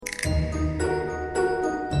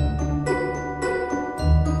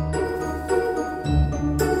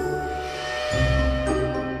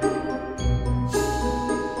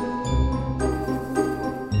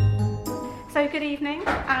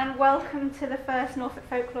welcome to the first Norfolk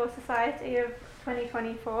Folklore Society of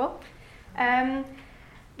 2024.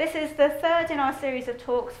 This is the third in our series of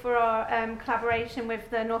talks for our collaboration with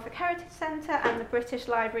the Norfolk Heritage Centre and the British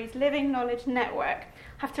Library's Living Knowledge Network. I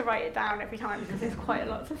have to write it down every time because it's quite a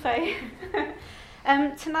lot to say.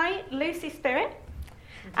 Tonight, Lucy Spirit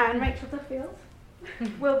and Rachel Duffield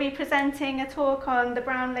will be presenting a talk on the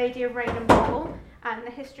Brown Lady of Raynham Hall and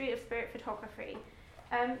the history of spirit photography.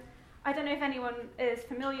 I don't know if anyone is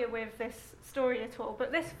familiar with this story at all,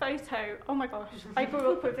 but this photo, oh my gosh, I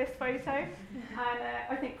grew up with this photo, and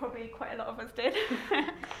I think probably quite a lot of us did.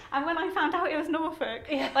 And when I found out it was Norfolk,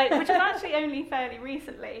 which was actually only fairly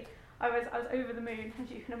recently, I was over the moon, as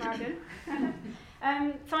you can imagine.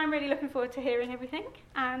 So I'm really looking forward to hearing everything,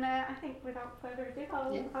 and I think without further ado,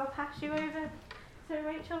 I'll pass you over to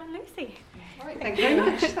Rachel and Lucy. All right, thank you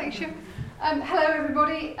very much. Thanks, you. Hello,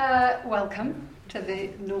 everybody. Welcome to the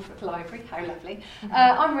Norfolk Library. How lovely.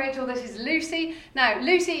 I'm Rachel, this is Lucy. Now,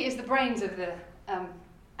 Lucy is the brains of the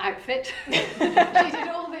outfit. She did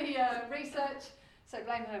all the research, so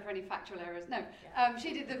blame her for any factual errors. No,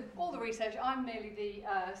 she did all the research. I'm merely the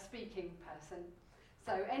speaking person.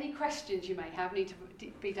 So any questions you may have need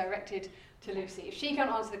to be directed to Lucy. If she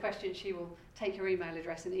can't answer the question, she will take your email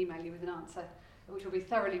address and email you with an answer, which will be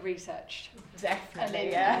thoroughly researched.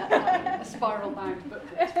 Definitely, a spiral-bound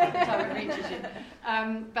booklet by the time it reaches you.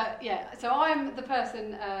 But yeah, so I'm the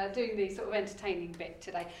person doing the sort of entertaining bit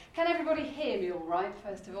today. Can everybody hear me all right,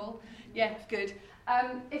 first of all? Yeah, good.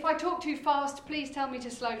 If I talk too fast, please tell me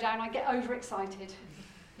to slow down. I get overexcited.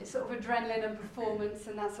 It's sort of adrenaline and performance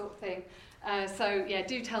and that sort of thing. So yeah,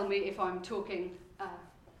 do tell me if I'm talking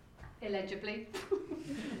illegibly.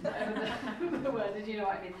 The word, did you know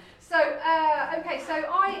what I mean? So, okay, so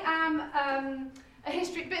I am a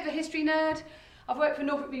bit of a history nerd. I've worked for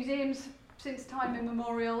Norfolk Museums since time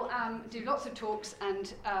immemorial, do lots of talks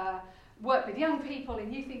and work with young people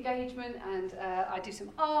in youth engagement, and I do some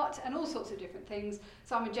art and all sorts of different things.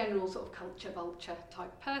 So I'm a general sort of culture vulture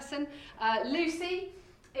type person. Lucy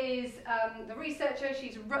is the researcher,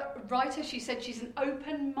 she's a writer. She said she's an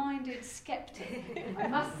open-minded sceptic. I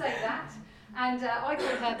must say that. And I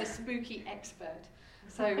call her the spooky expert.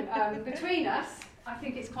 So between us, I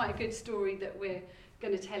think it's quite a good story that we're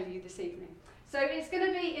going to tell you this evening. So it's going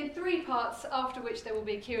to be in 3 parts, after which there will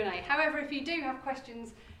be a Q&A. However, if you do have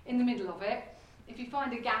questions in the middle of it, if you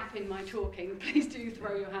find a gap in my talking, please do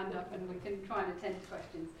throw your hand up and we can try and attend to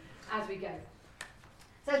questions as we go.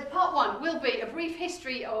 So part 1 will be a brief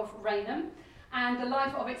history of Raynham and the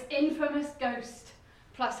life of its infamous ghost,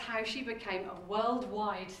 plus how she became a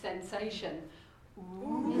worldwide sensation.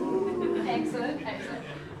 Ooh. Excellent, excellent.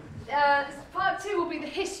 Part 2 will be the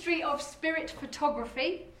history of spirit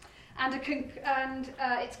photography and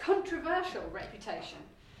its controversial reputation,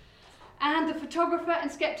 and the photographer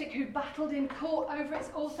and skeptic who battled in court over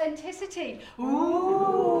its authenticity.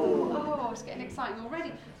 Ooh! Oh, it's getting exciting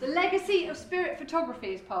already. The legacy of spirit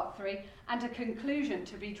photography is part 3, and a conclusion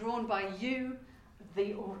to be drawn by you,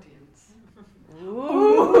 the audience.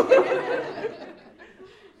 Ooh!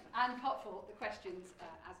 And part 4, the questions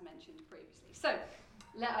as mentioned previously. So,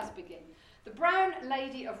 let us begin. The Brown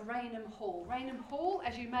Lady of Raynham Hall. Raynham Hall,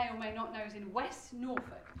 as you may or may not know, is in West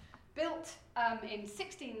Norfolk. Built in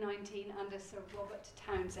 1619 under Sir Robert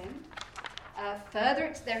Townshend.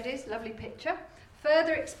 There it is, lovely picture.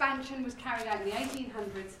 Further expansion was carried out in the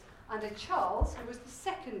 1800s under Charles, who was the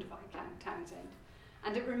second Viscount Townshend,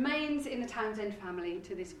 and it remains in the Townshend family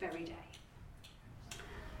to this very day.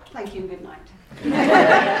 Thank you and good night.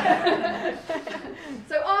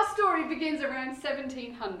 So our story begins around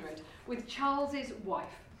 1700 with Charles's wife,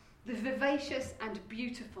 the vivacious and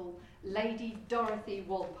beautiful Lady Dorothy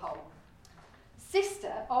Walpole,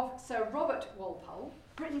 sister of Sir Robert Walpole,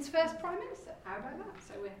 Britain's first Prime Minister. How about that?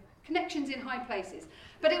 So we're connections in high places.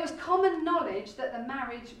 But it was common knowledge that the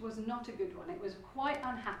marriage was not a good one. It was quite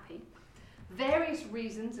unhappy. Various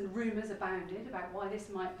reasons and rumours abounded about why this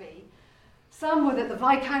might be. Some were that the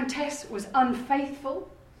Viscountess was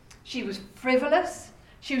unfaithful, she was frivolous,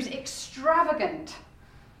 she was extravagant.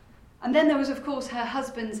 And then there was, of course, her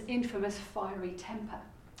husband's infamous fiery temper.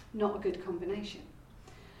 Not a good combination.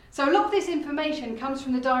 So a lot of this information comes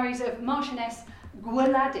from the diaries of Marchioness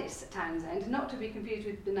Gladys Townshend, not to be confused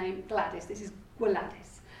with the name Gladys. This is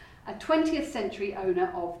Gladys, a 20th century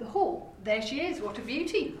owner of the hall. There she is, what a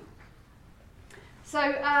beauty. So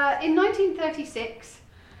in 1936,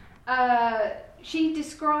 she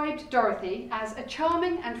described Dorothy as a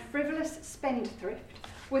charming and frivolous spendthrift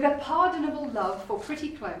with a pardonable love for pretty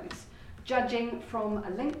clothes, judging from a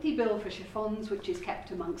lengthy bill for chiffons which is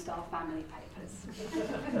kept amongst our family papers.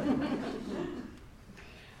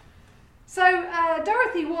 So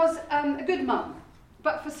Dorothy was a good mum,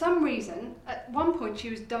 but for some reason, at one point she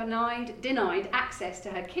was denied access to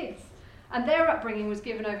her kids, and their upbringing was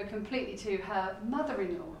given over completely to her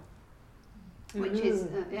mother-in-law, which is,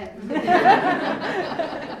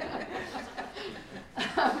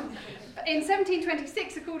 in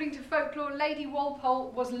 1726, according to folklore, Lady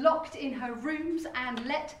Walpole was locked in her rooms and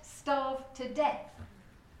let starve to death.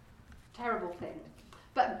 Terrible thing.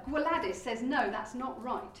 But Gladys says, no, that's not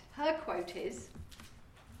right. Her quote is,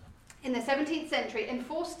 in the 17th century,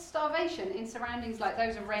 enforced starvation in surroundings like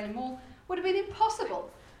those of Raynham Hall would have been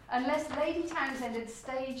impossible unless Lady Townshend had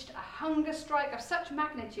staged a hunger strike of such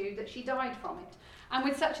magnitude that she died from it. And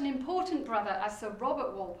with such an important brother as Sir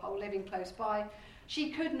Robert Walpole living close by,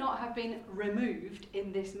 she could not have been removed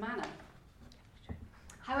in this manner.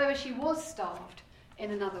 However, she was starved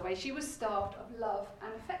in another way. She was starved of love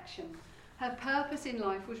and affection. Her purpose in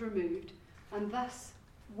life was removed, and thus,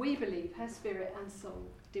 we believe, her spirit and soul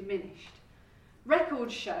diminished.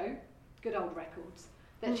 Records show, good old records,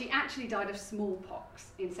 that she actually died of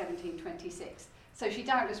smallpox in 1726. So she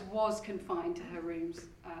doubtless was confined to her rooms,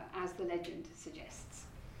 as the legend suggests.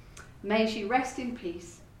 May she rest in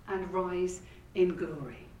peace and rise in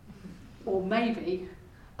glory. Or maybe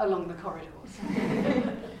along the corridors.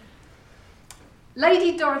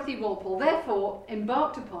 Lady Dorothy Walpole therefore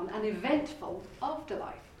embarked upon an eventful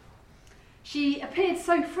afterlife. She appeared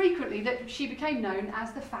so frequently that she became known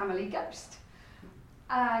as the family ghost.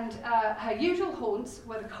 And her usual haunts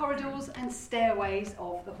were the corridors and stairways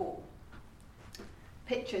of the hall.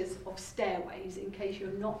 Pictures of stairways, in case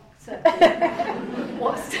you're not certain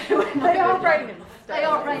what stairway. They are Raynham. They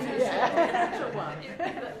are Raynham.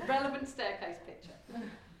 Yeah. Relevant staircase picture.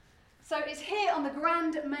 So it's here on the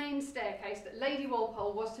grand main staircase that Lady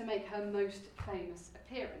Walpole was to make her most famous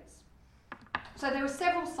appearance. So there were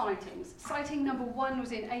several sightings. Sighting number 1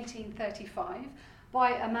 was in 1835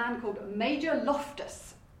 by a man called Major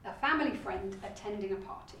Loftus, a family friend attending a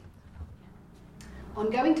party. On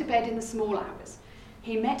going to bed in the small hours,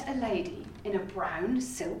 he met a lady in a brown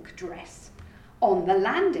silk dress on the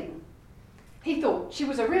landing. He thought she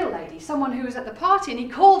was a real lady, someone who was at the party, and he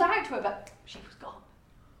called out to her, but she was gone.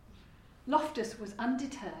 Loftus was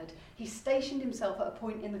undeterred. He stationed himself at a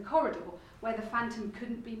point in the corridor where the phantom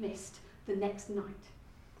couldn't be missed the next night.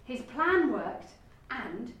 His plan worked,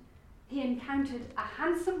 and he encountered a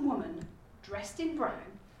handsome woman dressed in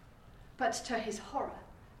brown, but to his horror,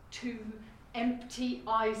 2 empty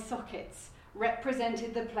eye sockets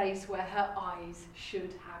represented the place where her eyes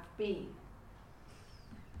should have been.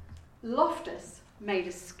 Loftus made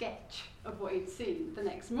a sketch of what he'd seen the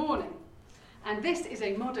next morning, and this is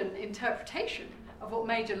a modern interpretation of what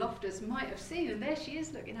Major Loftus might have seen, and there she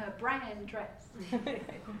is, look, in her brown dress.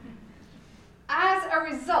 As a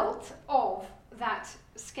result of that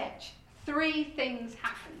sketch, 3 things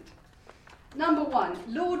happened. Number 1,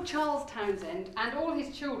 Lord Charles Townshend and all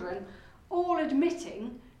his children all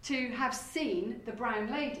admitting to have seen the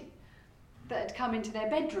brown lady that had come into their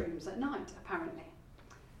bedrooms at night, apparently.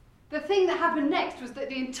 The thing that happened next was that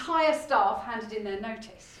the entire staff handed in their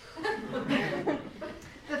notice.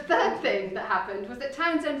 The third thing that happened was that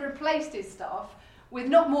Townshend replaced his staff with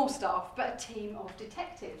not more staff, but a team of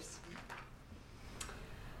detectives.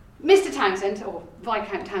 Mr. Townshend, or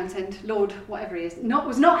Viscount Townshend, Lord whatever he is,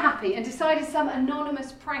 was not happy and decided some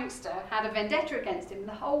anonymous prankster had a vendetta against him.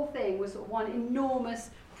 The whole thing was sort of one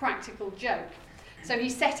enormous practical joke. So he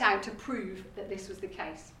set out to prove that this was the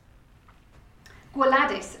case.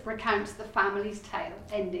 Gladys recounts the family's tale,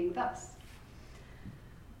 ending thus.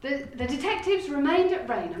 The detectives remained at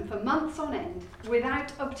Raynham for months on end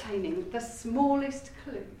without obtaining the smallest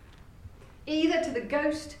clue, either to the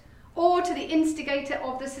ghost or to the instigator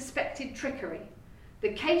of the suspected trickery,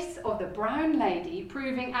 the case of the brown lady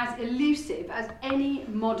proving as elusive as any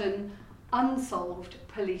modern unsolved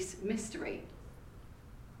police mystery.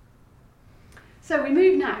 So we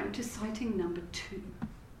move now to sighting number 2.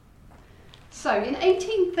 So in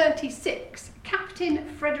 1836, Captain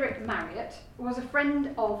Frederick Marriott was a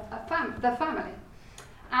friend of the family,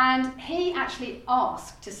 and he actually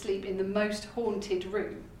asked to sleep in the most haunted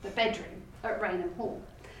room, the bedroom, at Raynham Hall,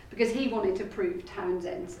 because he wanted to prove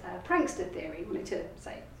Townshend's prankster theory. He wanted to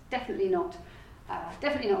say, definitely not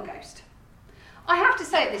a ghost. I have to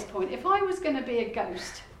say at this point, if I was going to be a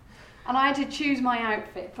ghost and I had to choose my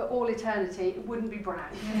outfit for all eternity, it wouldn't be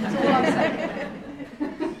brown. That's all I'm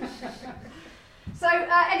saying. So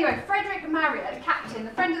anyway, Frederick Marriott, captain,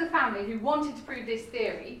 the friend of the family who wanted to prove this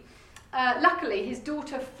theory, luckily his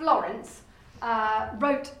daughter Florence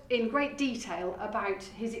wrote in great detail about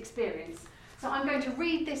his experience. So I'm going to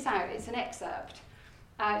read this out. It's an excerpt.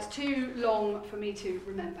 It's too long for me to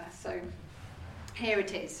remember, so here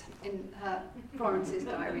it is in Florence's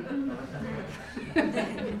diary.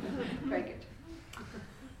 Very good.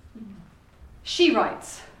 She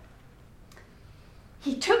writes,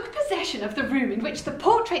 "He took possession of the room in which the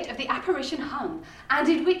portrait of the apparition hung, and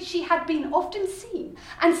in which she had been often seen,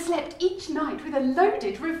 and slept each night with a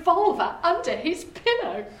loaded revolver under his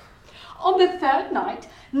pillow. On the third night,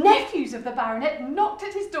 nephews of the baronet knocked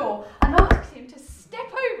at his door and asked him to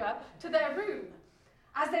step over to their room.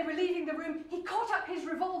 As they were leaving the room, he caught up his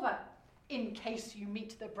revolver. 'In case you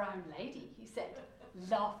meet the brown lady,' he said,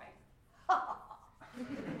 laughing.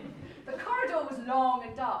 The corridor was long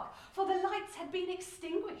and dark, for the lights had been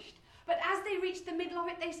extinguished, but as they reached the middle of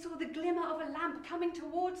it, they saw the glimmer of a lamp coming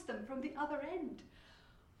towards them from the other end.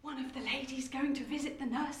 'One of the ladies going to visit the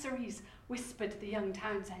nurseries,' whispered the young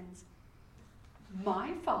Townsends.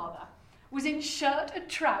 My father was in shirt and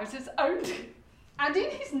trousers only, and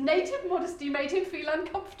in his native modesty made him feel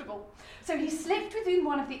uncomfortable. So he slipped within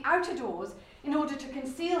one of the outer doors in order to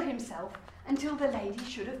conceal himself until the lady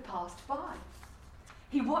should have passed by.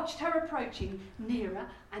 He watched her approaching nearer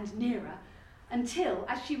and nearer until,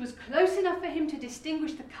 as she was close enough for him to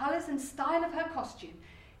distinguish the colours and style of her costume,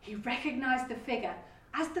 he recognised the figure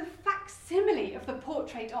as the facsimile of the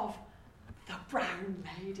portrait of the brown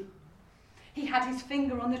lady. He had his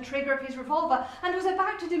finger on the trigger of his revolver and was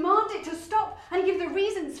about to demand it to stop and give the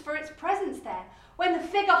reasons for its presence there, when the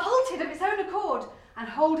figure halted of its own accord, and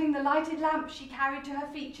holding the lighted lamp she carried to her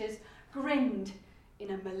features, grinned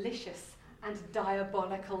in a malicious and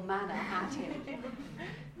diabolical manner at him.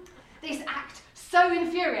 This act so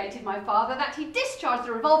infuriated my father that he discharged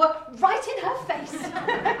the revolver right in her face.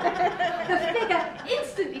 The figure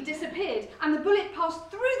instantly disappeared, and the bullet passed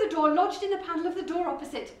through the door, lodged in the panel of the door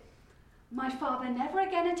opposite. My father never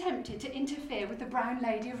again attempted to interfere with the brown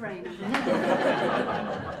lady of Raynham.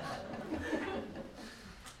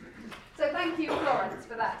 So thank you, Florence,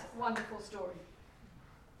 for that wonderful story.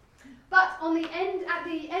 But at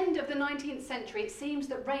the end of the 19th century, it seems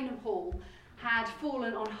that Raynham Hall had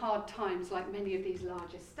fallen on hard times like many of these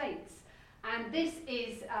large estates. And this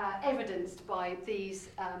is evidenced by these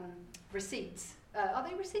receipts. Are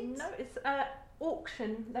they receipts? No, it's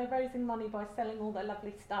auction. They're raising money by selling all their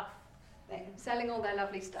lovely stuff. Selling all their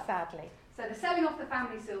lovely stuff. Sadly. So they're selling off the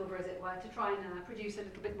family silver, as it were, to try and produce a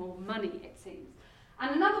little bit more money, it seems.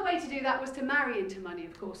 And another way to do that was to marry into money,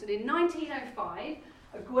 of course. And in 1905,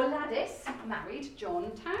 Gladys married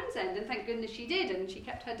John Townsend, and thank goodness she did, and she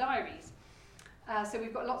kept her diaries. So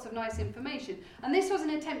we've got lots of nice information. And this was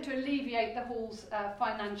an attempt to alleviate the Hall's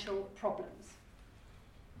financial problems.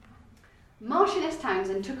 Marchioness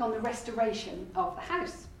Townsend took on the restoration of the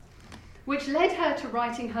house, which led her to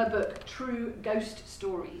writing her book, True Ghost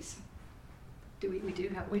Stories. We do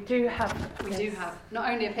have. We do have. Not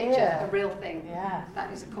only a picture, Yeah. a real thing. Yeah.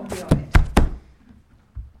 That is a copy of it.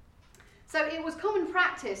 So it was common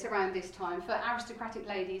practice around this time for aristocratic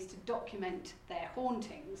ladies to document their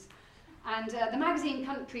hauntings. And the magazine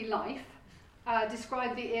Country Life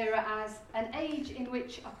described the era as an age in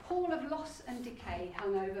which a pall of loss and decay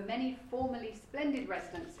hung over many formerly splendid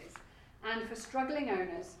residences, and for struggling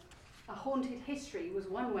owners, a haunted history was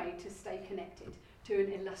one way to stay connected to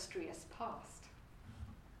an illustrious past.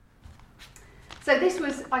 So this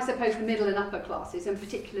was, I suppose, the middle and upper classes, and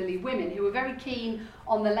particularly women, who were very keen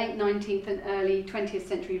on the late 19th and early 20th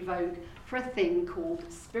century vogue for a thing called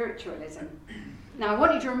spiritualism. Now, I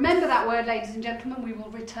want you to remember that word, ladies and gentlemen. We will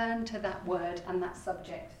return to that word and that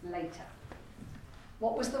subject later.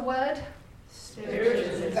 What was the word?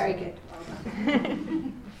 Spiritualism. Very good. Well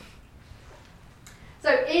done. So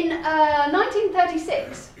in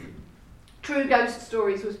 1936, True Ghost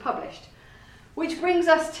Stories was published, which brings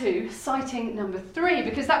us to sighting number 3,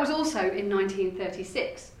 because that was also in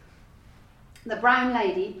 1936. The Brown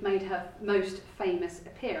Lady made her most famous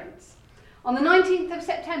appearance. On the 19th of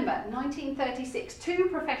September 1936, 2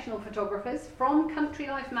 professional photographers from Country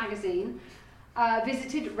Life magazine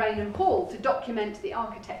visited Raynham Hall to document the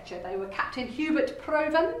architecture. They were Captain Hubert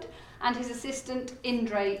Provand and his assistant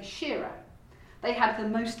Indre Shearer. They had the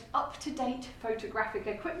most up-to-date photographic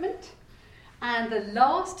equipment, and the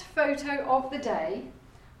last photo of the day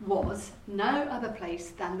was no other place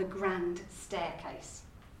than the grand staircase.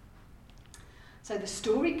 So the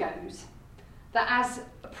story goes that as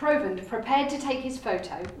Provand prepared to take his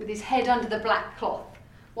photo with his head under the black cloth,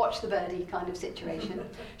 watch the birdie kind of situation,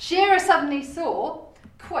 Shearer suddenly saw,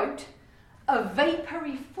 quote, a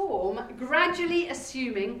vapoury form gradually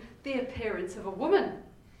assuming the appearance of a woman.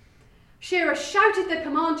 Shearer shouted the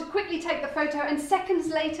command to quickly take the photo, and seconds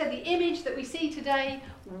later the image that we see today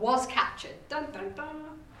was captured. Dun, dun,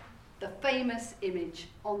 dun. the famous image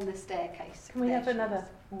on the staircase. Can we have There she another?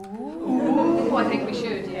 is. Ooh, I think we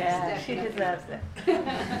should, yes. Yeah, she deserves it.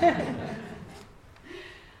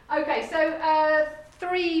 Okay, so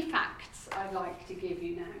 3 facts I'd like to give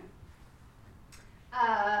you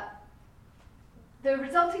now. The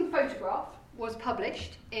resulting photograph was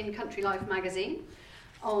published in Country Life magazine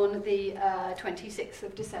on the 26th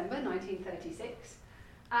of December 1936.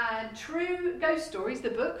 And True Ghost Stories, the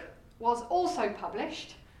book, was also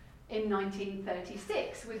published in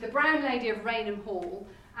 1936 with the Brown Lady of Raynham Hall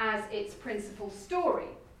as its principal story.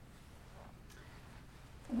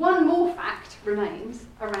 One more fact remains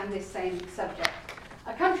around this same subject.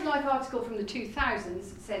 A Country Life article from the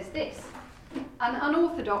 2000s says this: an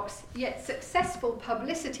unorthodox yet successful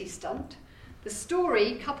publicity stunt, the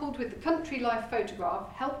story coupled with the Country Life photograph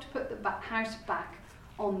helped put the house back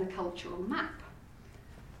on the cultural map.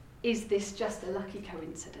 Is this just a lucky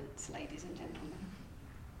coincidence, ladies and gentlemen?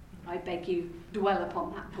 I beg you, dwell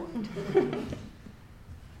upon that point.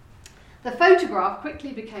 The photograph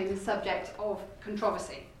quickly became the subject of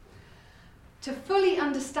controversy. To fully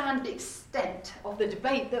understand the extent of the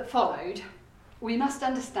debate that followed, we must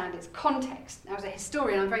understand its context. Now, as a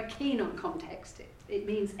historian, I'm very keen on context. It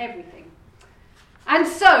means everything. And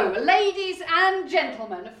so, ladies and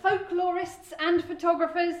gentlemen, folklorists and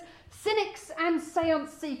photographers, cynics and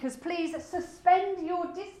seance seekers, please suspend your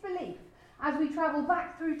disbelief as we travel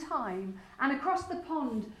back through time and across the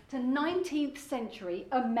pond to 19th century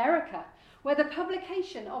America, where the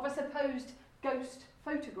publication of a supposed ghost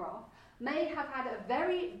photograph may have had a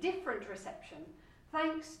very different reception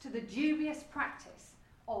thanks to the dubious practice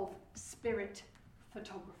of spirit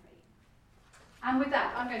photography. And with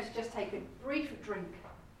that, I'm going to just take a brief drink.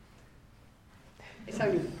 It's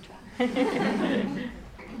only water.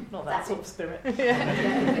 Not that sort of spirit.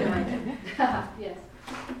 Yes.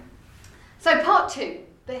 So part 2,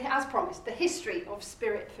 as promised, the history of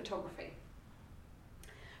spirit photography.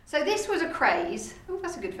 So this was a craze. Oh,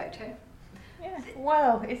 that's a good photo. Yeah.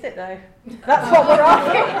 Well, is it though? That's what we're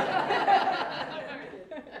asking.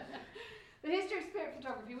 The history of spirit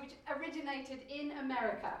photography, which originated in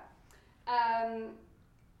America,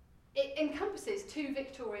 it encompasses 2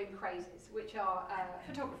 Victorian crazes, which are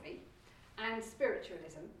photography and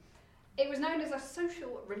spiritualism. It was known as a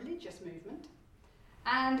social religious movement,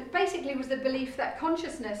 and basically was the belief that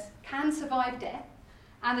consciousness can survive death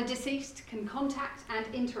and the deceased can contact and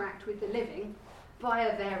interact with the living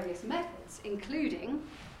via various methods, including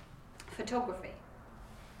photography.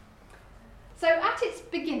 So at its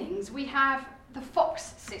beginnings, we have the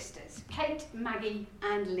Fox sisters, Kate, Maggie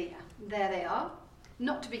and Leah. There they are,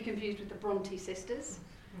 not to be confused with the Bronte sisters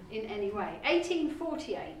in any way.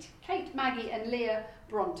 1848, Kate, Maggie and Leah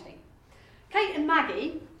Bronte. Kate and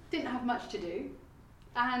Maggie didn't have much to do,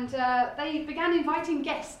 and they began inviting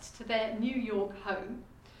guests to their New York home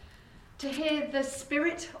to hear the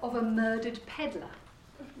spirit of a murdered peddler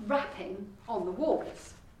rapping on the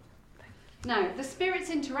walls. Now, the spirit's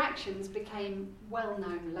interactions became well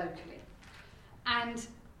known locally and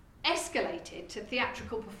escalated to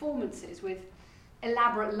theatrical performances with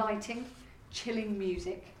elaborate lighting, chilling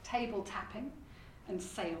music, table tapping and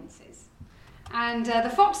seances. And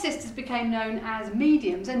the Fox sisters became known as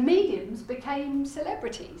mediums, and mediums became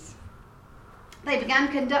celebrities. They began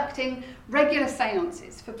conducting regular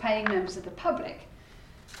seances for paying members of the public,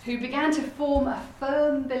 who began to form a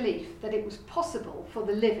firm belief that it was possible for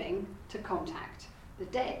the living to contact the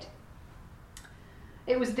dead.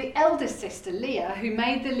 It was the eldest sister, Leah, who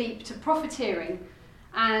made the leap to profiteering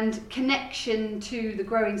and connection to the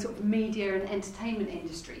growing sort of media and entertainment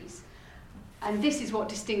industries. And this is what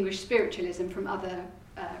distinguished spiritualism from other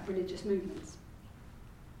religious movements.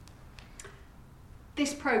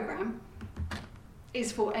 This programme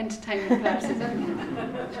is for entertainment purposes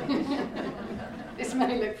only. This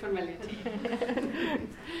may look familiar to you.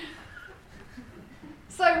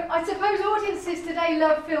 So I suppose audiences today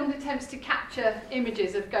love filmed attempts to capture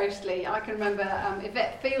images of ghostly. I can remember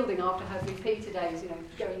Yvette Fielding after her repeater days,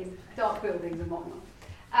 going in dark buildings and whatnot.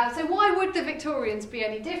 So why would the Victorians be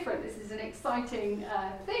any different? This is an exciting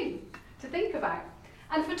thing to think about.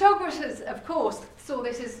 And photographers, of course, saw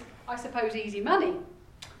this as, I suppose, easy money.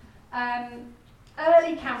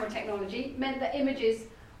 Early camera technology meant that images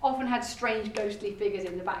often had strange ghostly figures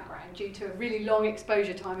in the background due to a really long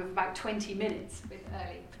exposure time of about 20 minutes with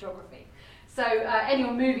early photography. So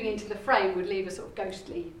anyone moving into the frame would leave a sort of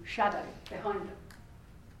ghostly shadow behind them.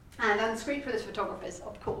 And unscrupulous photographers,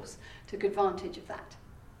 of course, took advantage of that.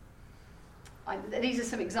 These are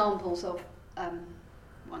some examples of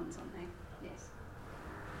ones, aren't they? Yes.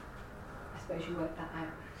 I suppose you worked that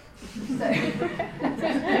out. So,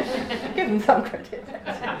 Give them some credit.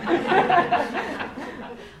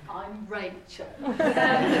 I'm Rachel.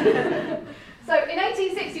 So in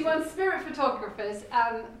 1861, spirit photographers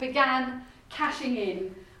began cashing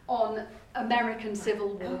in on American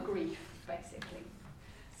Civil War grief, basically.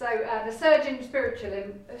 So the surge in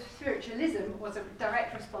spiritualism was a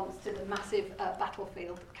direct response to the massive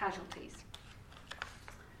battlefield casualties.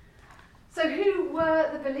 So who were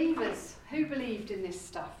the believers? Who believed in this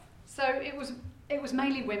stuff? So it was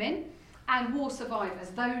mainly women and war survivors,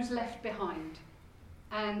 those left behind.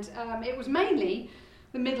 And it was mainly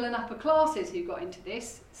the middle and upper classes who got into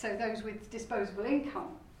this, so those with disposable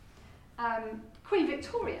income. Queen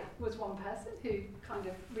Victoria was one person who kind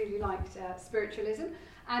of really liked spiritualism,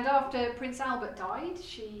 and after Prince Albert died,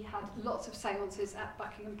 she had lots of seances at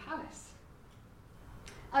Buckingham Palace.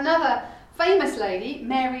 Another famous lady,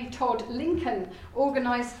 Mary Todd Lincoln,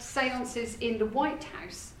 organised seances in the White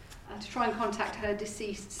House to try and contact her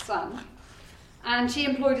deceased son. And she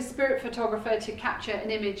employed a spirit photographer to capture an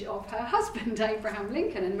image of her husband, Abraham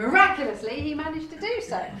Lincoln, and miraculously he managed to do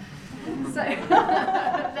so. So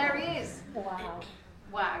there he is. Wow.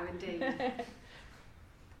 Wow, indeed.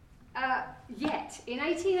 Yet, in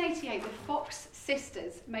 1888, the Fox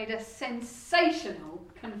sisters made a sensational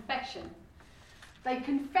confession. They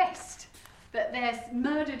confessed that their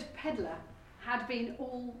murdered peddler had been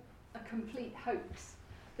all a complete hoax.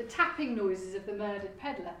 The tapping noises of the murdered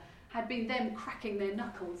peddler had been them cracking their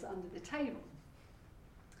knuckles under the table.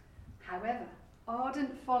 However,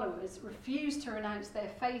 ardent followers refused to renounce their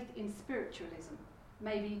faith in spiritualism,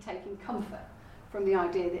 maybe taking comfort from the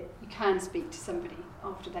idea that you can speak to somebody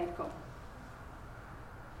after they've gone.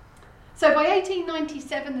 So by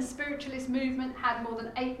 1897, the spiritualist movement had more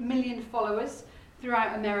than 8 million followers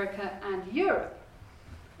throughout America and Europe.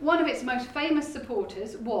 One of its most famous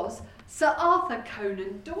supporters was Sir Arthur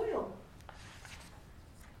Conan Doyle.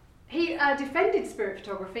 He defended spirit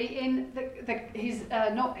photography in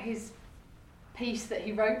his piece that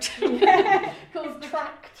he wrote called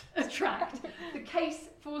Tract, The Case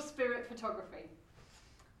for Spirit Photography.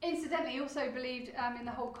 Incidentally, he also believed in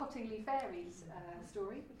the whole Cottingley Fairies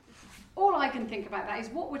story. All I can think about that is,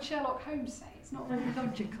 what would Sherlock Holmes say? It's not very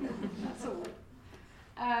logical, that's all.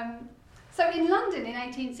 So in London in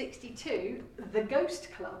 1862, the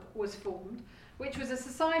Ghost Club was formed, which was a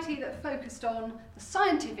society that focused on the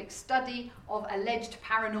scientific study of alleged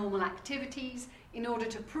paranormal activities in order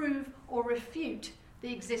to prove or refute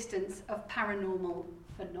the existence of paranormal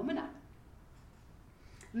phenomena.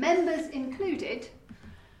 Members included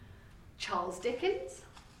Charles Dickens,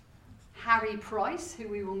 Harry Price, who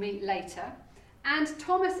we will meet later, and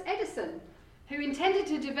Thomas Edison, who intended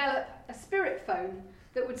to develop a spirit phone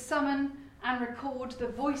that would summon and record the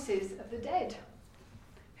voices of the dead.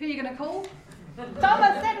 Who are you going to call?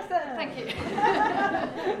 Thomas Edison! Thank you.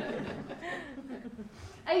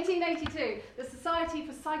 1882, the Society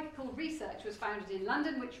for Psychical Research was founded in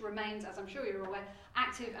London, which remains, as I'm sure you're aware,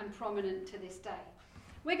 active and prominent to this day.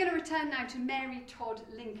 We're going to return now to Mary Todd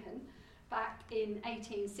Lincoln, back in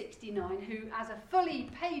 1869, who, as a fully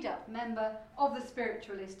paid-up member of the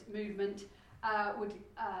spiritualist movement, would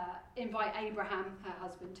invite Abraham, her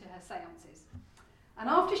husband, to her seances. And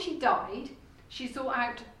after she died, she sought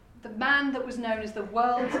out the man that was known as the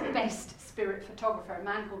world's best spirit photographer, a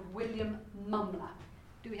man called William Mumler.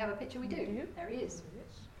 Do we have a picture? We do. There he is.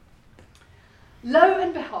 Lo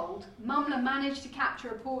and behold, Mumler managed to capture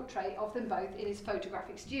a portrait of them both in his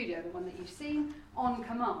photographic studio, the one that you've seen, on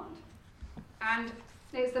command. And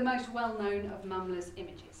it's the most well-known of Mumler's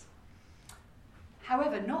images.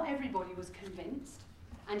 However, not everybody was convinced,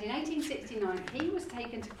 and in 1869 he was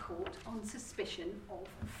taken to court on suspicion of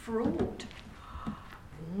fraud.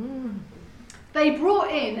 They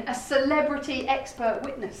brought in a celebrity expert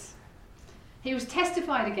witness. He was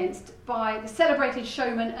testified against by the celebrated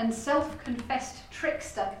showman and self-confessed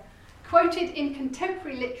trickster, quoted in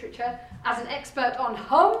contemporary literature as an expert on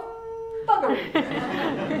humbuggery.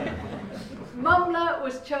 Mumler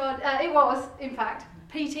was charged, it was, in fact,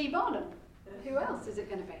 P.T. Barnum. Who else is it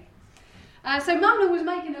going to be? So Mumler was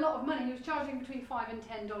making a lot of money. He was charging between $5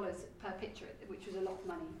 and $10 per picture, which was a lot of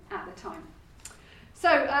money at the time.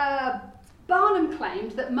 So Barnum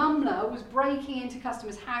claimed that Mumler was breaking into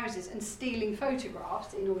customers' houses and stealing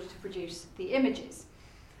photographs in order to produce the images.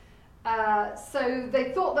 So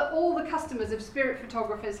they thought that all the customers of spirit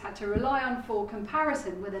photographers had to rely on for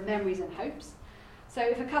comparison with their memories and hopes. So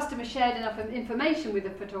if a customer shared enough information with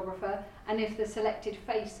the photographer, and if the selected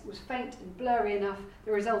face was faint and blurry enough,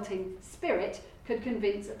 the resulting spirit could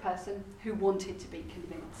convince a person who wanted to be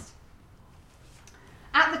convinced.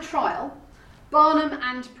 At the trial, Barnum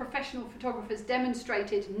and professional photographers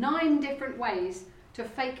demonstrated 9 different ways to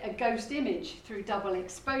fake a ghost image through double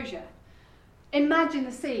exposure. Imagine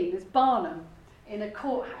the scene as Barnum in a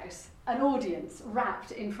courthouse, an audience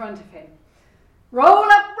wrapped in front of him. Roll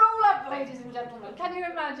up, ladies and gentlemen. Can you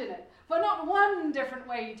imagine it? For not 1 different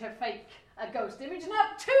way to fake a ghost image,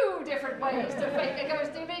 not 2 different ways to fake a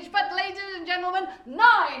ghost image, but ladies and gentlemen,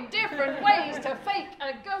 9 different ways to fake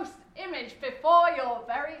a ghost image before your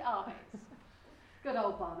very eyes. Good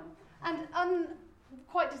old Barnum. And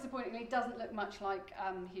quite disappointingly, doesn't look much like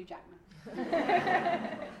Hugh Jackman.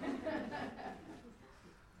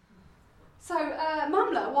 So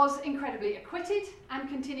Mumler was incredibly acquitted and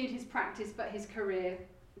continued his practice, but his career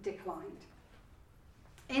declined.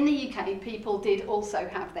 In the UK, people did also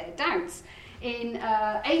have their doubts. In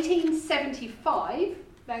 1875,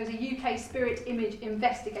 there was a UK spirit image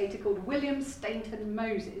investigator called William Stainton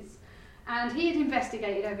Moses, and he had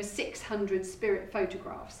investigated over 600 spirit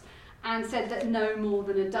photographs and said that no more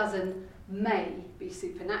than a dozen may be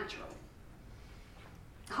supernatural.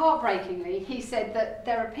 Heartbreakingly, he said that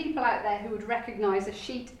there are people out there who would recognise a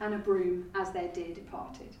sheet and a broom as their dear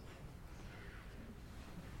departed.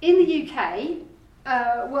 In the UK,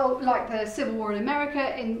 like the Civil War in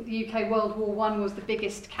America, in the UK, World War I was the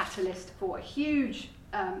biggest catalyst for a huge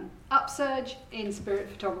upsurge in spirit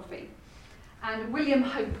photography. And William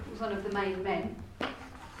Hope was one of the main men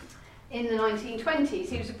in the 1920s.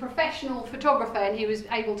 He was a professional photographer, and he was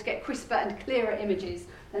able to get crisper and clearer images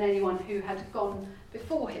than anyone who had gone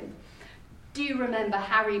before him. Do you remember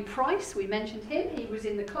Harry Price? We mentioned him. He was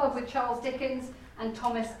in the club with Charles Dickens and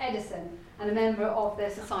Thomas Edison, and a member of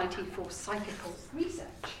the Society for Psychical Research.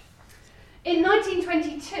 In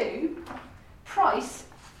 1922, Price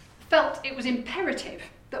felt it was imperative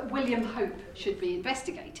that William Hope should be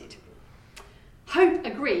investigated. Hope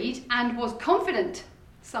agreed and was confident,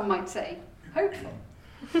 some might say, hopeful.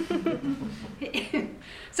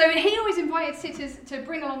 So he always invited sitters to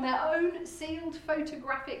bring along their own sealed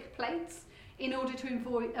photographic plates in order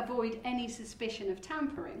to avoid any suspicion of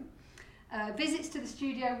tampering. Visitors to the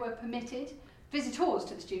studio were permitted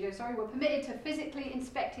to physically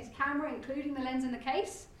inspect his camera, including the lens and the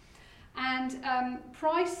case. And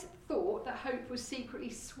Price thought that Hope was secretly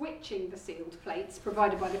switching the sealed plates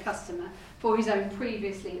provided by the customer for his own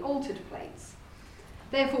previously altered plates.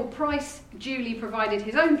 Therefore, Price duly provided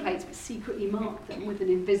his own plates but secretly marked them with an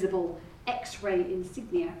invisible X-ray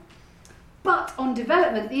insignia. But on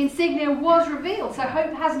development, the insignia was revealed, so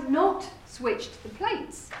Hope has not switched the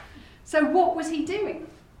plates. So what was he doing?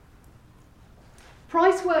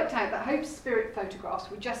 Price worked out that Hope's spirit photographs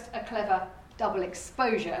were just a clever double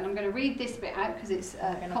exposure, and I'm going to read this bit out because it's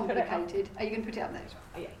complicated. Are you going to put it up there as well?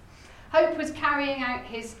 Oh, yeah. Hope was carrying out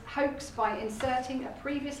his hoax by inserting a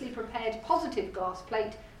previously prepared positive glass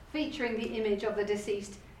plate featuring the image of the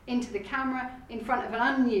deceased into the camera in front of an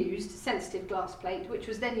unused sensitive glass plate, which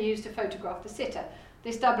was then used to photograph the sitter.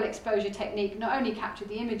 This double exposure technique not only captured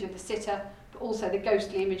the image of the sitter, but also the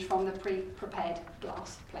ghostly image from the pre-prepared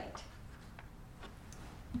glass plate.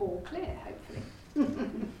 All clear, hopefully.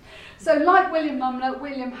 So, like William Mumler,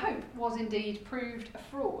 William Hope was indeed proved a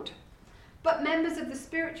fraud. But members of the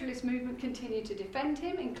spiritualist movement continued to defend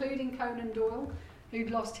him, including Conan Doyle, who'd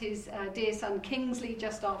lost his dear son Kingsley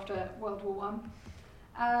just after World War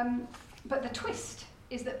I. But the twist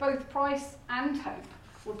is that both Price and Hope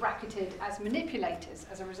were bracketed as manipulators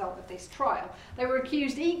as a result of this trial. They were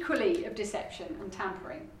accused equally of deception and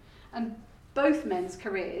tampering, and both men's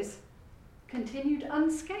careers continued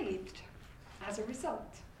unscathed as a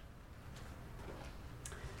result.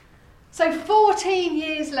 So 14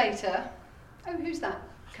 years later, oh, who's that?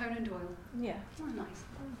 Conan Doyle. Yeah. Oh, nice.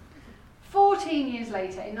 14 years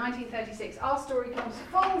later, in 1936, our story comes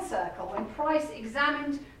full circle when Price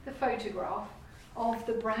examined the photograph of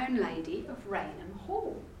the Brown Lady of Raynham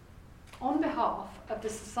Hall on behalf of the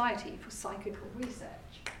Society for Psychical Research.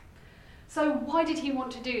 So why did he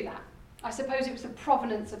want to do that? I suppose it was the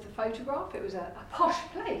provenance of the photograph. It was a posh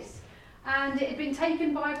place, and it had been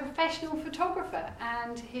taken by a professional photographer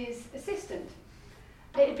and his assistant.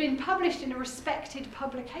 It had been published in a respected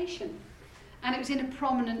publication, and it was in a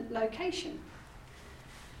prominent location.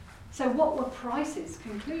 So what were Price's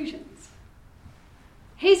conclusions?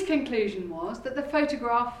 His conclusion was that the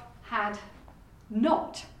photograph had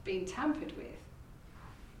not been tampered with.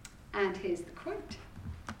 And here's the quote.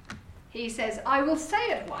 He says, "I will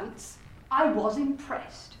say at once, I was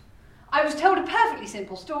impressed. I was told a perfectly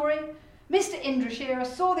simple story. Mr. Indrashira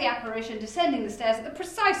saw the apparition descending the stairs at the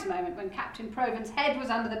precise moment when Captain Proven's head was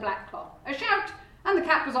under the black cloth. A shout, and the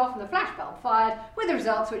cap was off and the flash bulb fired, with the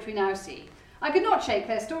results which we now see. I could not shake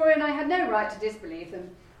their story, and I had no right to disbelieve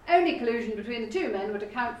them. Only collusion between the two men would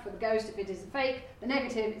account for the ghost if it is a fake. The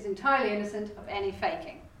negative is entirely innocent of any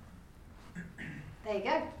faking. There you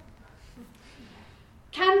go.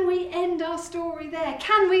 Can we end our story there?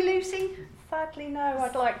 Can we, Lucy? Sadly, no,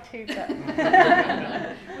 I'd like to, but...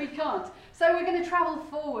 We can't. So we're going to travel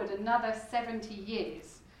forward another 70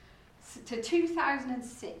 years to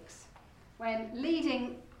 2006, when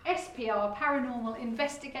leading SPR paranormal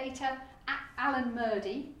investigator Alan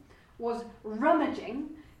Murdy was rummaging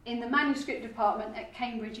in the manuscript department at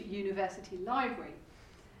Cambridge University Library.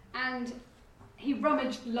 And he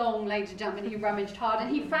rummaged long, ladies and gentlemen, he rummaged hard, and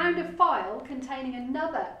he found a file containing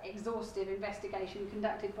another exhaustive investigation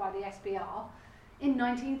conducted by the SPR in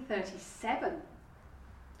 1937,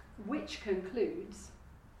 which concludes,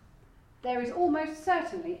 there is almost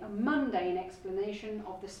certainly a mundane explanation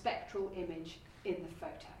of the spectral image in the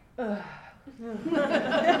photo.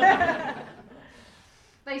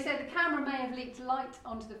 They said the camera may have leaked light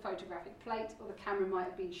onto the photographic plate, or the camera might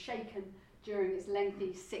have been shaken during its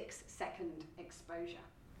lengthy 6-second exposure.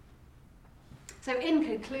 So in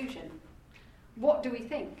conclusion, what do we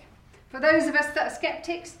think? For those of us that are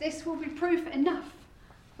sceptics, this will be proof enough.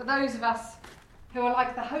 For those of us who are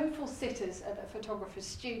like the hopeful sitters at the photographer's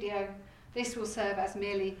studio, this will serve as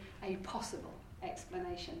merely a possible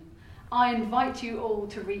explanation. I invite you all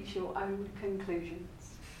to reach your own conclusions.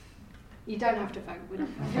 You don't have to vote, we're not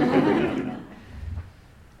voting.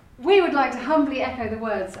 We would like to humbly echo the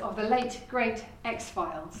words of the late, great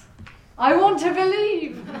X-Files. I want to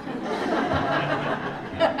believe!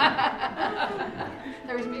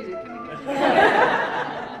 There is music.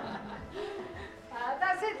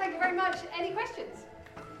 That's it, thank you very much. Any questions?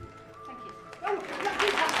 Thank you. Oh,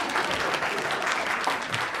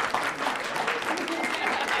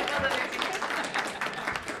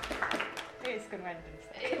 It's going to end in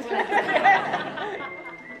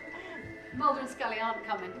Mulder and Scully aren't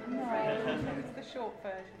coming, I'm afraid. No, it's the short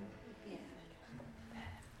version.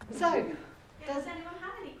 So, Does anyone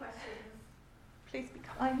have any questions? Please be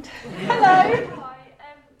kind. Hello. Hi.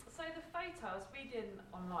 So the photo, I was reading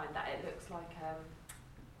online that it looks like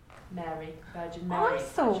Mary, Virgin Mary. I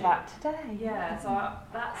saw that today. Yeah, so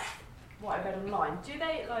that's what I read online. Do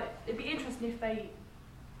they it'd be interesting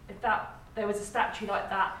if there was a statue like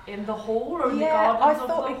that in the hall or in the gardens of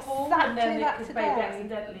the hall, and then it could maybe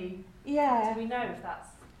accidentally. Yeah. Do we know if that's?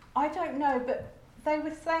 I don't know, but they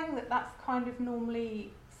were saying that that's kind of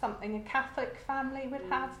normally something a Catholic family would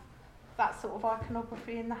have, that sort of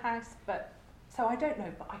iconography in the house. But so I don't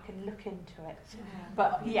know, but I can look into it. Yeah.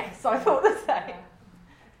 But yes, I thought the same.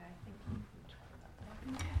 Okay,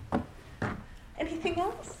 thank you. Anything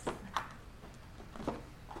else?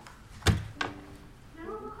 No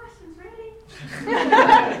more questions, really?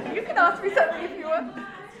 You can ask me something if you want. I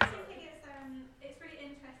was just thinking it's really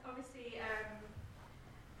interesting. Obviously,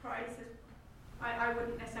 Price is, I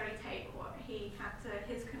wouldn't necessarily take what he had to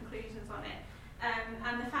his conclusions on it,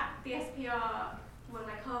 and the fact the SPR were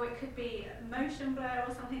like, oh, it could be motion blur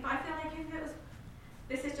or something. But I feel like if it was,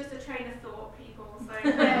 this is just a train of thought, people.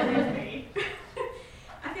 So bear with me.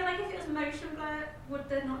 I feel like if it was motion blur, would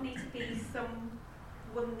there not need to be someone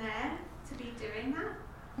there to be doing that?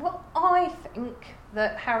 Well, I think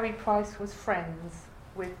that Harry Price was friends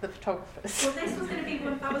with the photographers. Well, this was going to be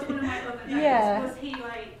that was one of my other notes. Yeah. Was he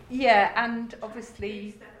like? Yeah, and obviously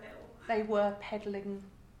used them a little? they were peddling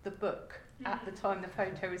the book at the time the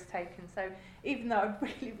photo was taken. So even though I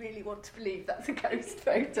really, really want to believe that's a ghost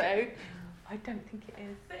photo, I don't think it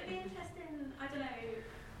is. But it'd be interesting, I don't know,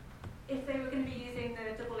 if they were going to be using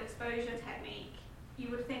the double exposure technique, you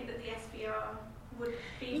would think that the SPR would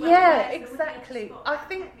be well Yeah, aware, so exactly. would they spot I that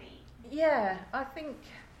think- technique? Yeah,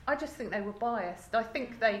 I just think they were biased. I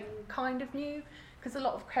think they kind of knew, because a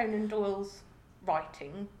lot of Conan Doyle's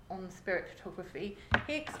writing on spirit photography,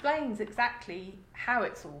 he explains exactly how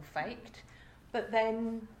it's all faked, but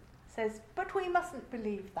then says, but we mustn't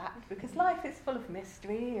believe that because life is full of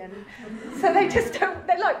mystery, and so they just don't,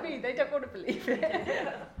 they're like me, they don't want to believe it.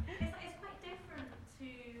 It's quite different to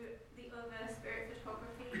the other spirit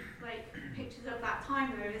photography, like pictures of that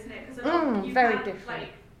time though, isn't it? Because you very can different.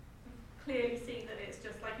 like clearly see that it's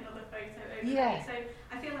just like another photo overlay. Yeah. So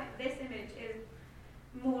I feel like this image is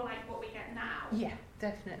more like what we get now. Yeah,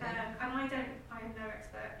 definitely. And I'm no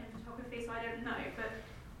expert in photography, so I don't know, but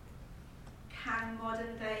can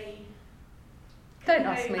modern day... Don't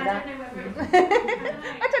ask me that. I don't know whether it's... I don't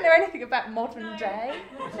know. I don't know anything about modern No. day.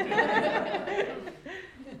 I don't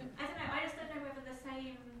know, I just don't know whether the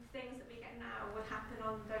same things that we get now would happen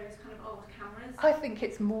on those kind of old cameras. I think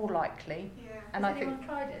it's more likely. Yeah. And Has I think anyone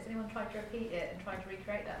tried it? Has anyone tried to repeat it and tried to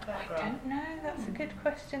recreate that I photograph? don't know. That's a good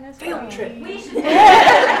question as Field well. trip. We should...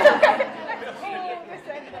 Yeah.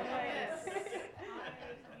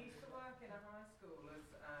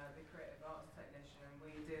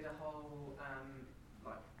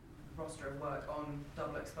 semester of work on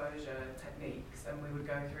double exposure techniques, and we would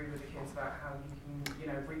go through with the kids about how you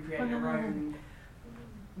can, recreate your own.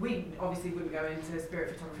 We obviously wouldn't go into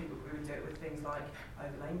spirit photography, but we would do it with things like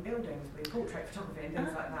overlaying buildings, with portrait photography and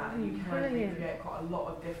things like that. And you can recreate quite a lot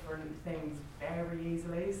of different things very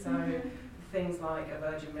easily. So things like a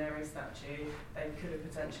Virgin Mary statue, they could have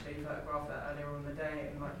potentially photographed that earlier on in the day,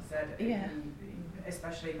 and like you said,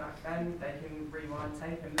 especially back then, they can rewind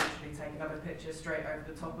tape and literally take another picture straight over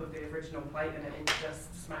the top of the original plate, and it will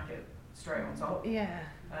just smack it straight on top.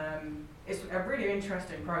 It's a really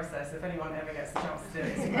interesting process. If anyone ever gets the chance to do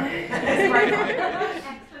it, it's great.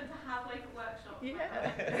 Excellent to have like a workshop.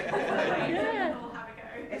 All have a go.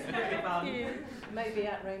 It's really fun. Maybe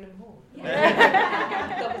at Raynham Hall.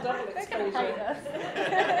 Double exposure.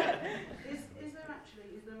 Is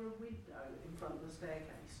there a window in front of the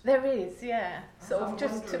staircase? There is, yeah. Sort of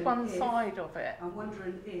just to one side of it. I'm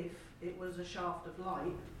wondering if it was a shaft of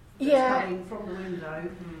light that's coming from the window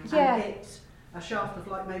and it's a shaft of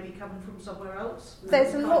light maybe coming from somewhere else.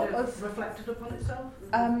 There's a lot of reflected upon itself.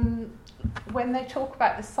 When they talk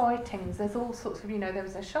about the sightings, there's all sorts of, there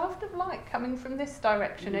was a shaft of light coming from this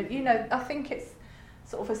direction, and I think it's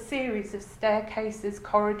sort of a series of staircases,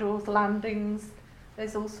 corridors, landings.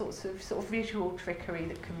 There's all sorts of visual trickery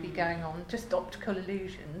that could be going on, just optical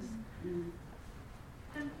illusions.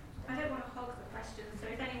 I don't want to hog the question, so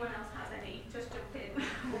if anyone else has any, just jump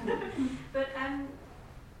in. But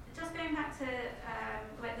just going back to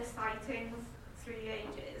like the sightings through the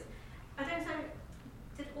ages, I don't know,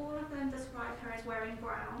 did all of them describe her as wearing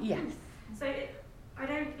brown? Yes. So I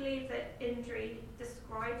don't believe that Indri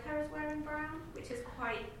described her as wearing brown, which is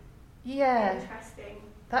quite interesting.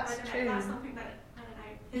 That's true. That's something that, I don't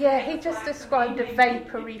know. Yeah, he just described a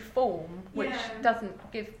vapoury form, which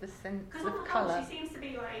doesn't give the sense of colour. She seems to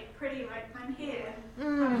be like pretty, like, I'm here,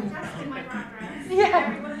 I'm dressed in my brown dress, Yeah.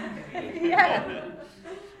 everyone look at me. Yeah.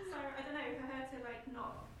 So I don't know, for her to like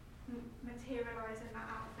not materialise in that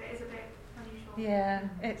outfit is a bit unusual. Yeah,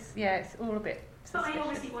 it's all a bit suspicious. But I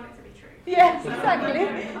obviously want it to be true. Yes, So exactly.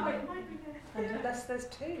 it might be good. And unless there's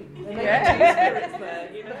two. There may Yeah. be two spirits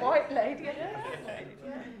there. The white lady and the brown lady.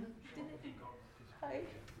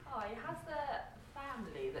 Hi, has the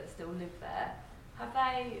family that still live there,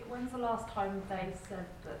 when's the last time they said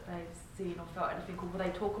that they've seen or felt anything, or will they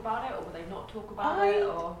talk about it, or will they not talk about it?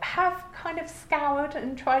 Or I have kind of scoured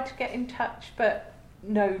and tried to get in touch, but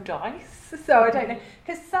no dice. So I don't know,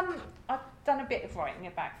 because I've done a bit of writing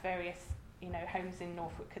about various, homes in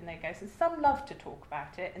Norfolk and their ghosts, and some love to talk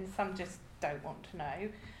about it, and some just don't want to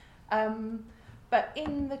know. But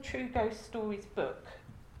in the True Ghost Stories book,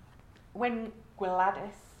 when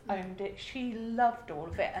Gladys owned it, she loved all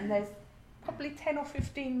of it, and there's probably 10 or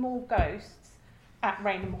 15 more ghosts at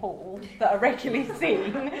Raynham Hall that are regularly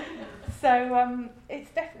seen. So it's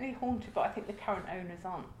definitely haunted, but I think the current owners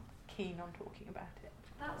aren't keen on talking about it.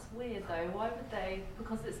 that's weird though. Why would they?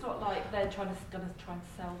 Because it's not like they're going to try and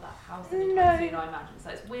sell that house anytime soon, I imagine. So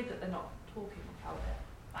it's weird that they're not talking about it.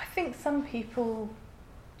 I think some people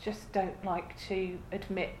just don't like to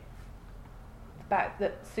admit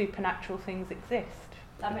that supernatural things exist.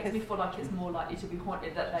 That makes me feel like it's more likely to be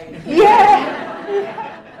haunted that they...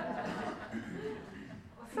 Yeah!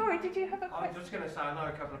 Sorry, did you have a question? I was just going to say, I know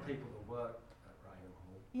a couple of people that work at Raynham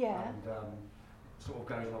Hall. Yeah. And sort of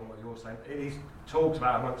goes along what you're saying. It is talked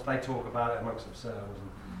about they talk about it amongst themselves.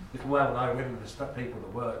 And it's well known within the people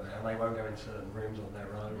that work there, and they won't go in certain rooms on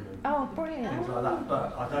their own. And brilliant. things like that.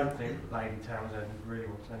 But I don't think Lady Townsend really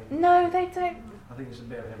wants anything. No, they don't. I think it's a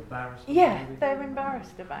bit of an embarrassment. Yeah, maybe. they're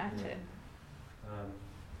embarrassed about it.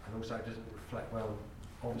 And also it doesn't reflect well,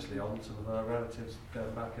 obviously, on some of our relatives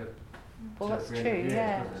going back that's true, years,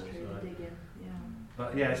 yeah.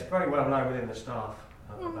 But yeah, it's very well known within the staff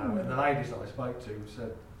about it. The ladies that I spoke to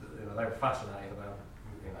said that, they were fascinated about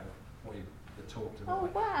what you talked about. Oh,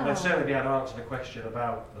 wow. And they'd certainly be able to answer the question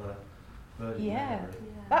about the Virgin Mary.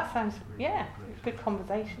 That sounds, it's a good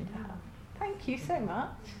conversation to have. Thank you so much.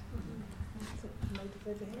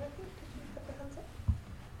 Over here, I think. Did you put the hands up?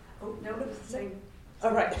 Oh, no, it was the same.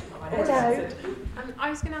 All right. Hello. I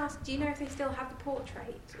was going to ask, do you know if they still have the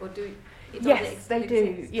portrait, or do? Yes, they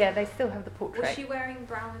do. Yeah, they still have the portrait. Was she wearing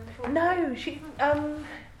brown in the portrait? No, she.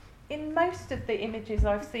 In most of the images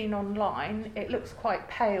I've seen online, it looks quite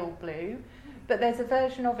pale blue, but there's a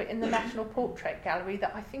version of it in the National Portrait Gallery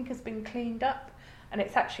that I think has been cleaned up, and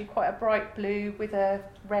it's actually quite a bright blue with a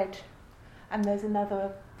red, and there's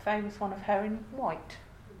another famous one of her in white.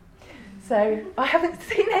 So I haven't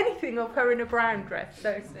seen anything of her in a brown dress.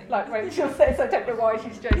 So, like Rachel says, I don't know why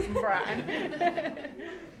she's chosen brown.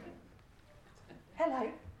 Hello.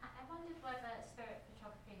 I wondered whether spirit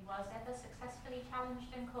photography was ever successfully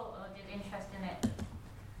challenged in court, or did interest in it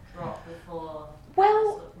drop before?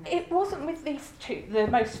 Well, it wasn't with these two, the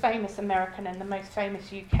most famous American and the most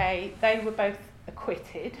famous UK. They were both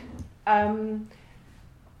acquitted.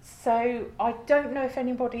 So I don't know if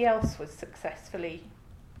anybody else was successfully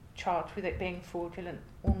charged with it being fraudulent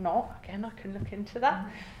or not. Again, I can look into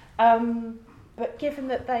that. But given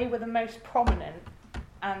that they were the most prominent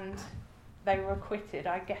and they were acquitted,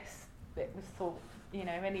 I guess it was thought, you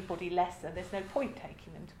know, anybody lesser, there's no point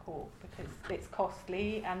taking them to court because it's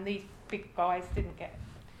costly and these big guys didn't get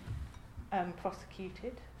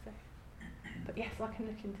prosecuted. So. But yes, I can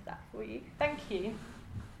look into that for you. Thank you.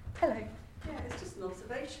 Hello. Yeah, it's just an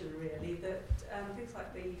observation really that things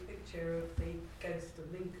like the picture of the ghost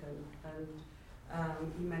of Lincoln, and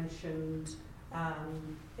you mentioned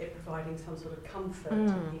it providing some sort of comfort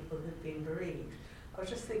to people who've been bereaved. I was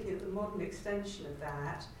just thinking that the modern extension of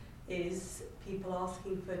that is people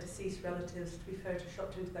asking for deceased relatives to be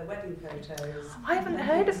photoshopped into their wedding photos. I haven't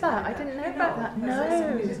heard of that. I didn't know about that.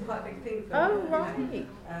 No. It's quite a big thing for right. Wow. I think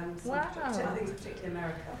it's particularly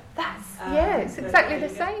America. That's it's exactly the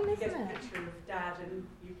same, isn't it? You get a picture of Dad and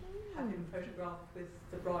you have him photographed with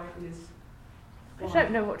the bride and his wife. I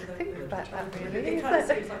don't know what to think about that really. It kind of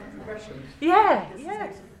seems like a progression. Yeah, it's yeah.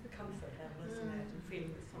 the comfort level, isn't it? And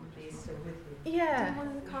feeling that somebody is still with you. Yeah. Didn't one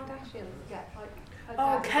of the Kardashians get like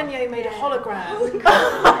Kanye made a hologram.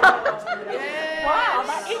 Yeah. Wow,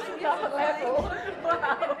 that is another level.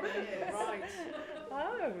 Wow. Yeah, right.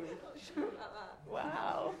 Oh.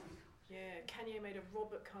 Wow. Yeah, Kanye made a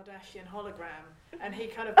Robert Kardashian hologram, and he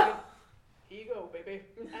kind of went, "Here you go, baby."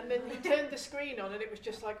 And then he turned the screen on, and it was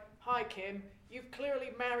just like, "Hi, Kim. You've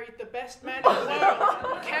clearly married the best man in the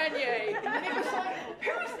world, Kanye." And it was like,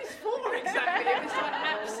 who is this for exactly? It was like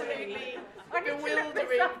absolutely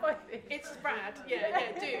bewildering. It's rad,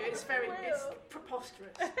 yeah, do. It's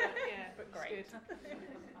preposterous, but yeah, but great.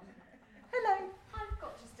 Hello. I've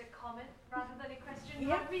got just a comment rather than a question.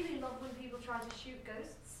 Yeah. I really love when people try to shoot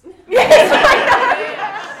ghosts. Yes,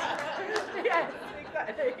 yes,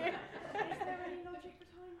 exactly. Is there any logic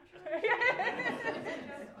behind trying to shoot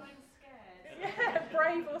ghosts? I'm scared. Yeah,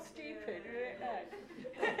 brave or stupid, we don't know.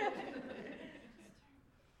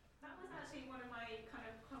 That was actually one of my kind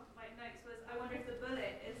of notes was I wonder if the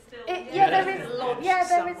bullet is still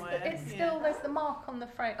It's still there's the mark on the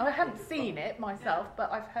frame. I haven't seen it myself,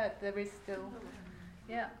 but I've heard there is still.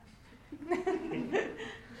 Yeah.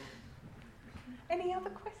 Any other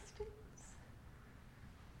questions?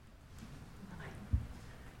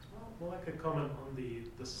 Well, I could comment on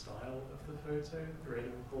the style of the photo, the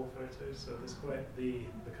Raynham Hall photo. So there's quite the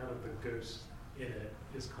kind of the ghost in it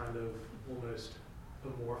is kind of almost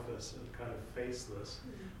amorphous and kind of faceless.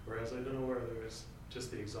 Whereas I don't know whether it's just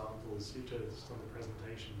the examples you chose on the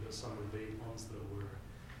presentation, but some of the ones that were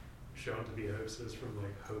shown to be hoaxes from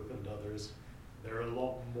like Hope and others, they're a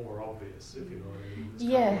lot more obvious, if you know what I mean. It's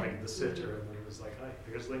kind of like the sitter, and then it was like, hi,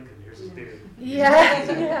 here's Lincoln, here's his beard. Yeah.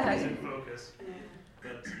 He's in focus.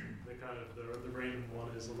 But the kind of the Raynham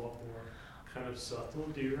one is a lot more kind of subtle.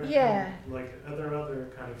 Do you reckon? Yeah. Like, are there other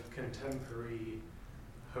kind of contemporary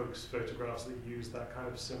hoax photographs that use that kind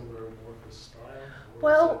of similar amorphous style?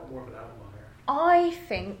 Or is it more of an outlier? I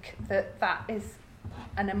think that is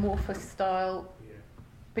an amorphous style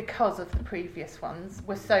because of the previous ones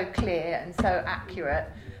were so clear and so accurate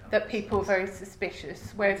that people were very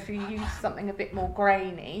suspicious. Where if you use something a bit more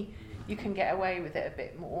grainy, you can get away with it a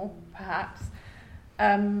bit more, perhaps.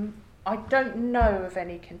 I don't know of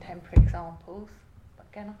any contemporary examples, but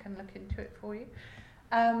again, I can look into it for you.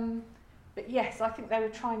 But yes, I think they were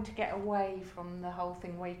trying to get away from the whole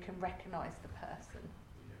thing where you can recognise the person.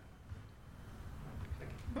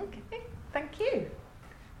 Okay, thank you.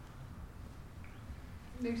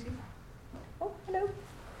 Lucy? Oh, hello.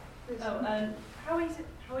 How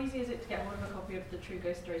easy is it to get hold of a copy of the True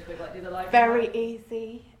Ghost Stories book? Like, do the library? Very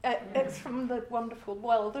easy. It's from the wonderful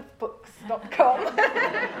worldofbooks.com. And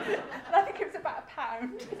I think it was about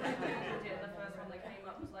 £1. The first one that came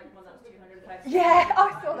up was like one that was 200 pages. Yeah,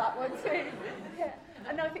 I saw that one too. Yeah,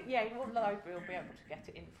 and I think your library will be able to get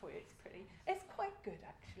it in for you. It's quite good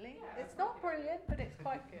actually. Yeah, it's not brilliant, but it's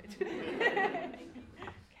quite good. So are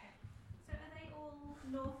they all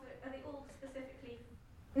Norfolk? Are they all specifically?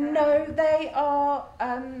 No, they are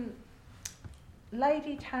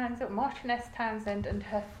Lady Townsend, Marchioness Townsend, and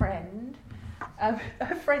her friend.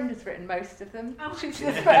 Her friend has written most of them. Oh. She's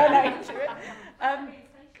just put her name to it.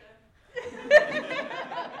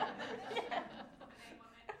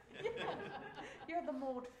 You're the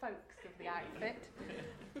Maud Folks of the outfit.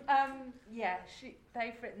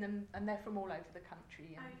 They've written them, and they're from all over the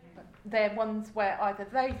country. But they're ones where either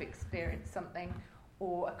they've experienced something,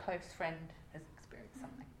 or a close friend has experienced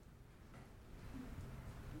something.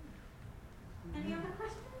 Any other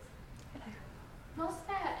questions? Was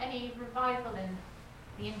there any revival in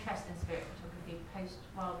the interest in spirit photography post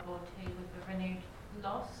World War II with the renewed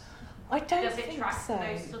loss? I don't Does it think track so.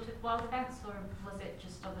 those sort of world events, or was it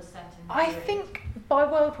just of a certain I period? think by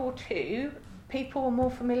World War II, people were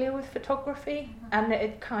more familiar with photography, and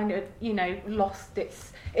it kind of, lost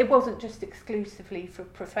its... It wasn't just exclusively for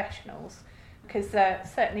professionals, because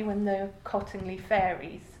certainly when the Cottingley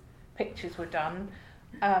Fairies pictures were done,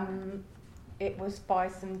 it was by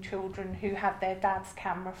some children who had their dad's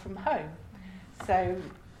camera from home. So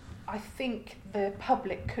I think the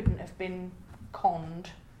public couldn't have been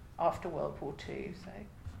conned after World War II, so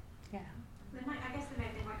yeah. I guess there may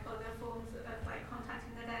have been like other forms of like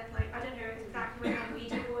contacting the dead. Like I don't know exactly when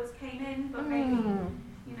Ouija boards came in, but maybe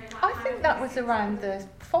Like I think that was around the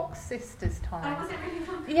Fox Sisters time. Oh, was it really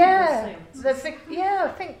fun? Yeah,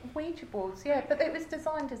 I think Ouija boards. Yeah, but it was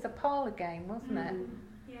designed as a parlour game, wasn't it?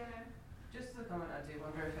 Yeah. Just a comment, I do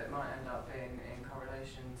wonder if it might end up being in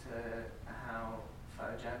correlation to how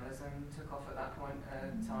photojournalism took off at that point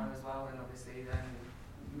in time as well, and obviously then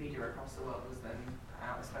media across the world was then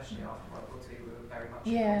out, especially after World War II. We were very much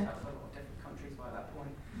in contact with a lot of different countries by that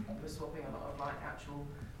point. We were swapping a lot of like actual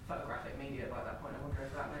photographic media by that point. I wonder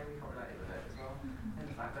if that may be correlated with it as well, and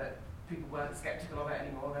the fact that people weren't sceptical of it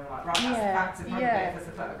anymore. They were like, right, that's a fact, it's probably it's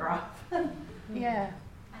a photograph.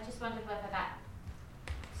 I just wondered whether that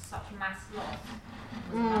such mass loss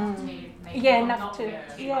was enough to make people not think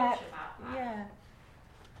too much about that. Yeah.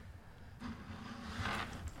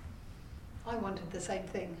 I wanted the same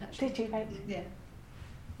thing, actually. Did you? Yeah.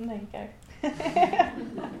 There you go.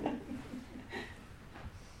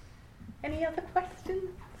 Any other questions?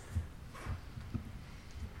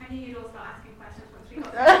 I knew you'd all start asking questions once we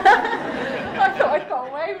got I thought I'd got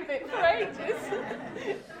away with it for ages.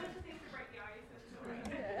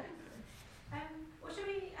 Well, should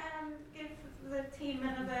we give the team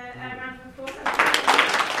another round of